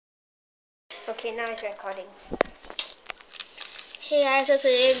Okay, now it's recording. Hey guys, so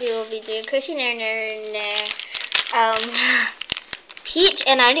today we will be doing NeruNeruNeruNe Peach,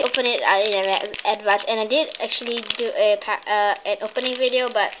 and I already opened it in advance, and I did actually do an opening video,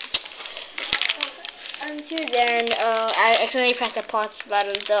 but until then I accidentally pressed the pause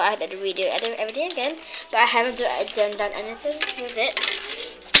button, so I had to redo everything again, but I haven't done anything with it.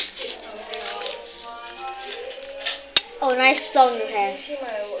 Oh, nice song you have.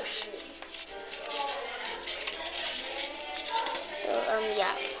 So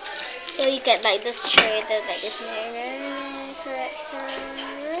yeah. So you get like this tray, that like this character.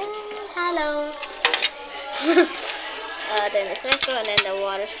 Hello. Then the circle, and then the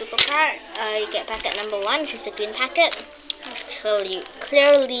water scooper part. You get packet number 1, which is the green packet.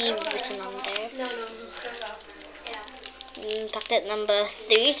 Clearly written on there. Packet number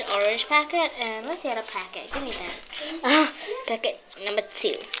 3 is orange packet, and what's the other packet? Give me that. Packet number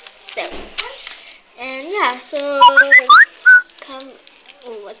 2. So, and yeah, so come.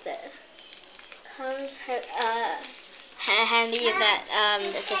 Oh, what's that? Comes handy that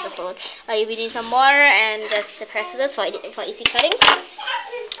that's just the phone. You need some water and just press this for easy cutting.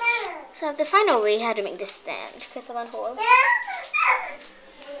 So I have to find a way how to make this stand. Can someone hold?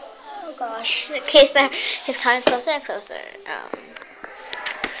 Oh gosh, the case that is coming closer and closer.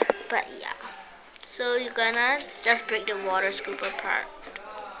 But yeah. So you're gonna just break the water scooper part.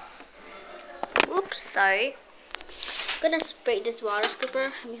 Oops, sorry. I'm gonna break this water scooper.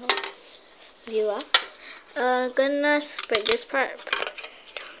 Let me hold. Viewer. Gonna break this part.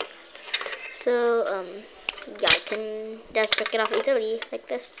 So yeah, I can just break it off easily like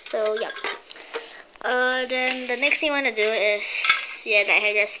this. So yeah. Then the next thing I wanna do is like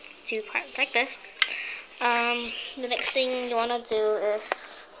I just 2 parts like this. The next thing you wanna do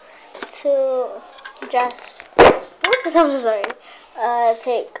is to just oops, I'm so sorry.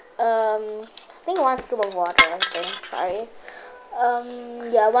 Take I think 1 scoop of water. I think. Sorry.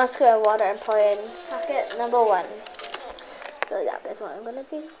 Yeah, 1 scoop of water and pour in packet number 1. So yeah, that's what I'm gonna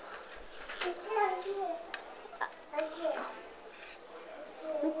do.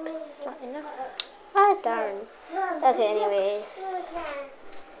 Oops, not enough. Ah, darn. Okay, anyways.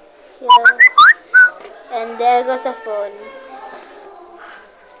 Yes. And there goes the phone.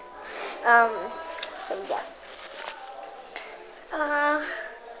 So yeah.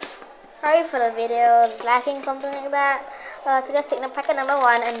 Sorry for the video lacking something like that. So just take the packet number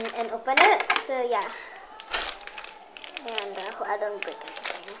 1 and open it. So yeah. And I don't break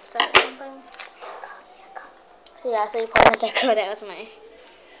anything. So yeah, so you put in the circle. That was my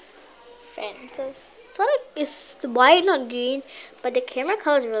friend. So sort of is white, not green, but the camera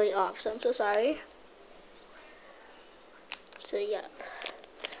color is really off. So I'm so sorry. So yeah.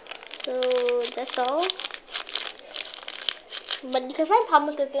 So that's all. But you can find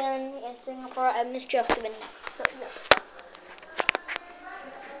public cooking in Singapore at Ministry of Human Health. So yeah.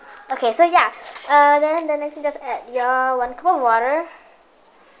 Okay, so yeah. Then the next thing, just add your 1 cup of water.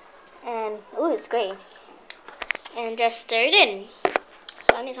 And ooh, it's great. And just stir it in.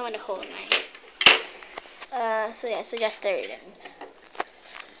 So I need someone to hold mine. So yeah, so just stir it in.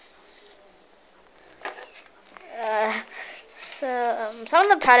 Some of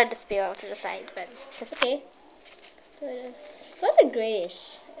the powder just spill out to the sides, but that's okay. So it's sort of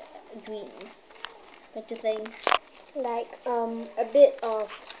grayish green, don't you think? Like a bit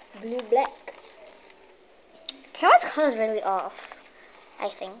of blue black. Camera's color is really off, I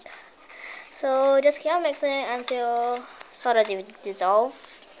think. So just keep on mixing it until sort of dissolve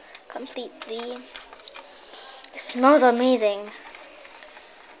completely. It smells amazing.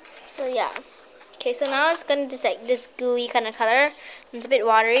 So yeah. Okay, so now it's gonna just like this gooey kind of color. It's a bit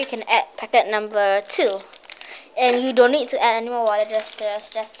watery. You can add packet number 2, and you don't need to add any more water. Just stir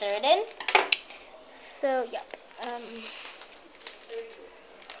it in. So yeah.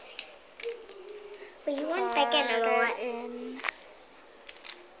 But you want packet number 1?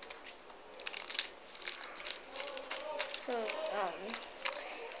 So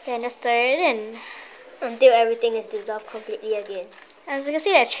then just stir it in Until everything is dissolved completely again. As you can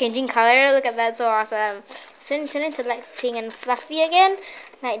see, that's changing color. Look at that, so awesome. Soon turn into like pink and fluffy again,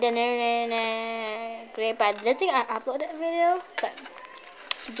 like the gray. But I didn't think I uploaded that video, but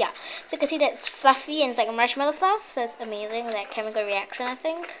yeah. So you can see that's fluffy and it's like marshmallow fluff. So it's amazing, like chemical reaction, I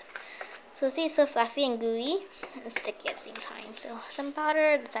think. So see, it's so fluffy and gooey and sticky at the same time. So some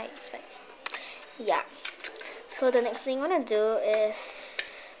powder the sides, but yeah. So the next thing I wanna do is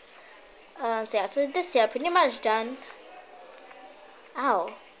so yeah. So this here pretty much done. Ow.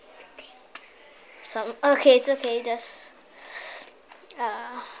 Okay, it's okay, just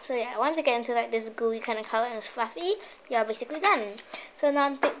so yeah, once you get into like this gooey kind of color and it's fluffy, you're basically done. So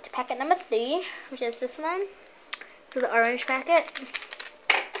now take packet number 3, which is this one. So the orange packet.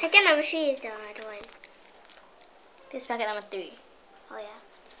 Packet number 3 is the other one. This packet number 3. Oh yeah.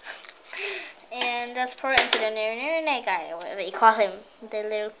 And just pour it into the NeruNeruNe guy, or whatever you call him, the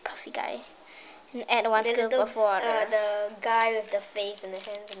little puffy guy. And add 1 scoop of water. The guy with the face and the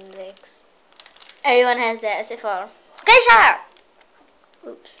hands and legs. Everyone has that except for Keisha!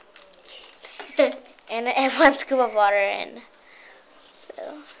 Oops. And then add 1 scoop of water in. So,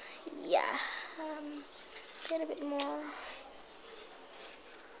 yeah. Get a bit more.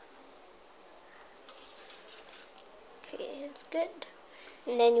 Okay, it's good.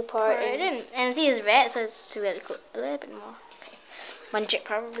 And then you pour it in. And see, it's red, so it's really cool. A little bit more. Okay. 1 drip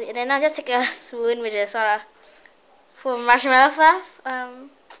probably. And then I'll just take a spoon, which is sort of for marshmallow fluff. I'm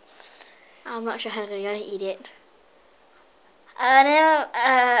not sure how I'm going to eat it. Now,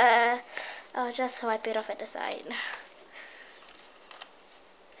 I'll just wipe it off at the side.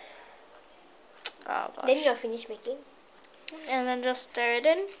 Oh gosh. Then you're finished making. And then just stir it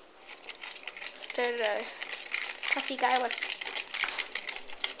in. Stir the coffee guy with.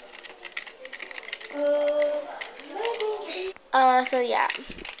 So yeah.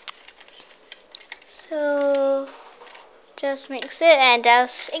 So just mix it and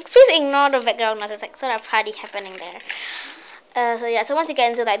just please ignore the background noise. It's like sort of party happening there. So yeah. So once you get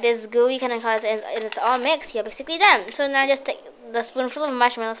into like this gooey kind of color and it's all mixed, you're basically done. So now just take the spoonful of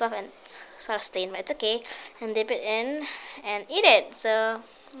marshmallow fluff and sort of stain, but it's okay, and dip it in and eat it. So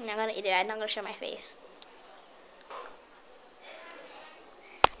I'm not gonna eat it. I'm not gonna show my face.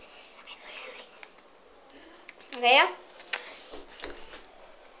 Okay, yeah.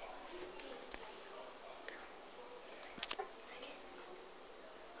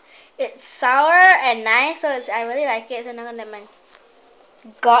 It's sour and nice, so I really like it. So I'm not gonna let my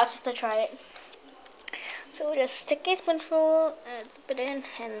god sister try it. So we'll just stick a spoonful and put it in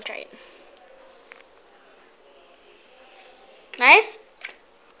and try it. Nice?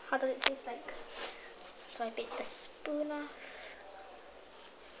 How does it taste like? So I pick the spoon off.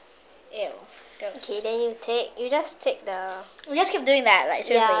 Ew. Gross. Okay, then you just take the. We just keep doing that, like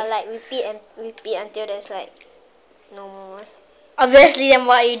seriously. Yeah, like repeat and repeat until there's like no more. Obviously, then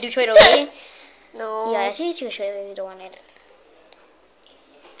what you do, throw it away? No. Yeah, actually, you should throw it away. You don't want it.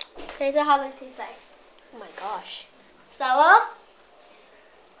 Okay, so how does it taste like? Oh my gosh. Sour?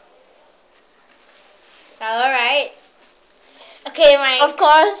 Sour, right? Okay, Of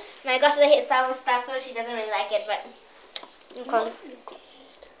course. my godsister hates sour stuff, so she doesn't really like it. But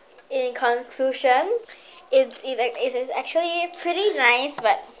in conclusion, it's actually pretty nice,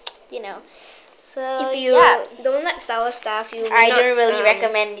 but you know. So If you yeah, don't like sour stuff, I don't really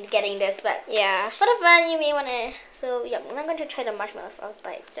recommend getting this, but Yeah. for the fun, you may wanna. So yeah, I'm not going to try the marshmallow fluff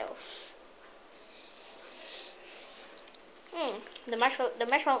by itself.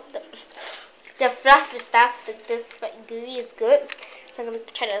 The fluff stuff, this gooey is good. So I'm gonna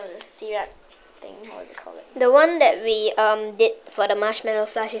try the syrup thing, what do you call it? The one that we did for the marshmallow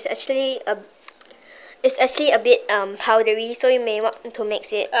flush is actually a bit powdery, so you may want to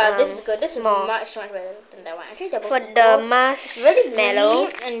mix it. This is good. This is more. much better than that one. Actually, double For the marshmallow,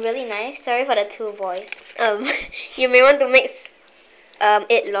 gooey and really nice. Sorry for the 2 boys. you may want to mix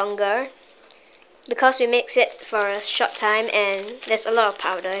it longer, because we mix it for a short time and there's a lot of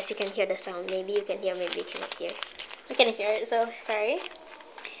powder, as you can hear the sound. Maybe you can hear, maybe you cannot hear. I can hear it, so sorry.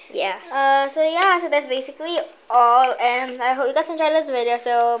 Yeah. So yeah, so that's basically all, and I hope you guys enjoyed this video.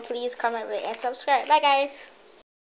 So please comment, rate, and subscribe. Bye guys.